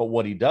 but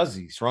what he does,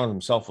 he surrounds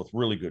himself with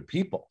really good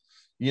people.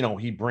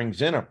 He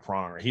brings in a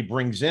Pronger, he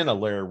brings in a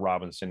Larry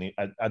Robinson,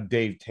 a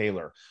Dave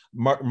Taylor,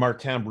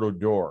 Martin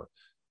Brodeur.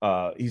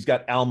 He's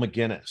got Al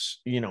McGinnis.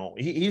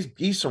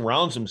 He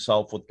surrounds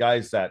himself with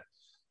guys that,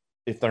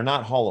 if they're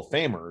not Hall of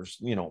Famers,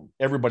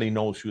 everybody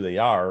knows who they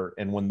are.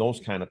 And when those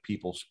kind of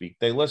people speak,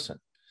 they listen.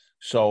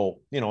 So,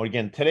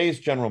 again, today's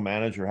general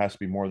manager has to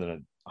be more than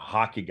a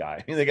hockey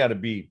guy. They got to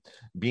be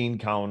bean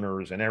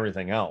counters and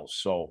everything else.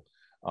 So,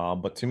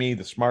 but to me,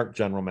 the smart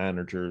general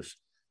managers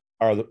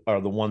are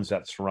the ones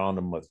that surround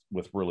them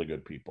with really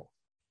good people.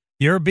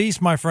 You're a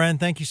beast, my friend.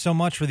 Thank you so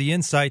much for the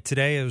insight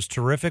today. It was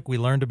terrific. We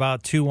learned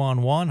about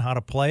 2-on-1, how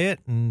to play it,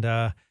 and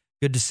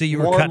good to see you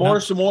were cutting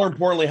up. More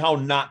importantly, how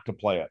not to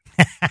play it.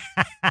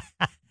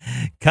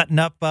 Cutting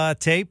up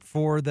tape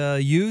for the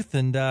youth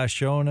and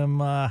showing them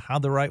how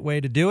the right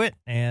way to do it.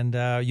 And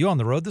you on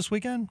the road this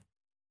weekend?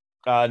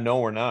 No,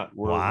 we're not.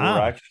 Wow.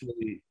 We're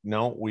actually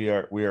we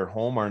are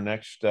home. Our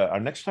next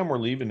time we're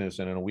leaving is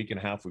in a week and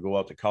a half. We go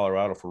out to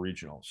Colorado for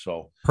regional.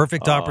 So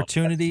perfect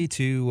opportunity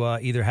to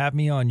either have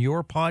me on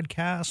your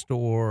podcast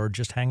or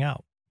just hang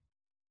out.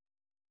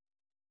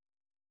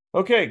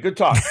 Okay, good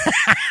talk.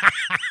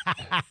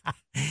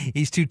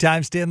 He's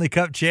 2-time Stanley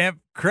Cup champ,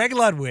 Craig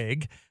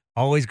Ludwig.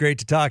 Always great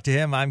to talk to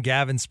him. I'm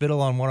Gavin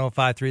Spittle on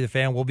 105.3 The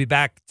Fan. We'll be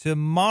back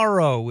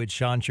tomorrow with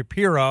Sean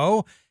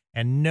Shapiro.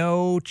 And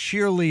no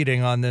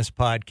cheerleading on this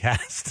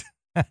podcast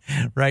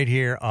right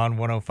here on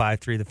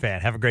 105.3 The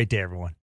Fan. Have a great day, everyone.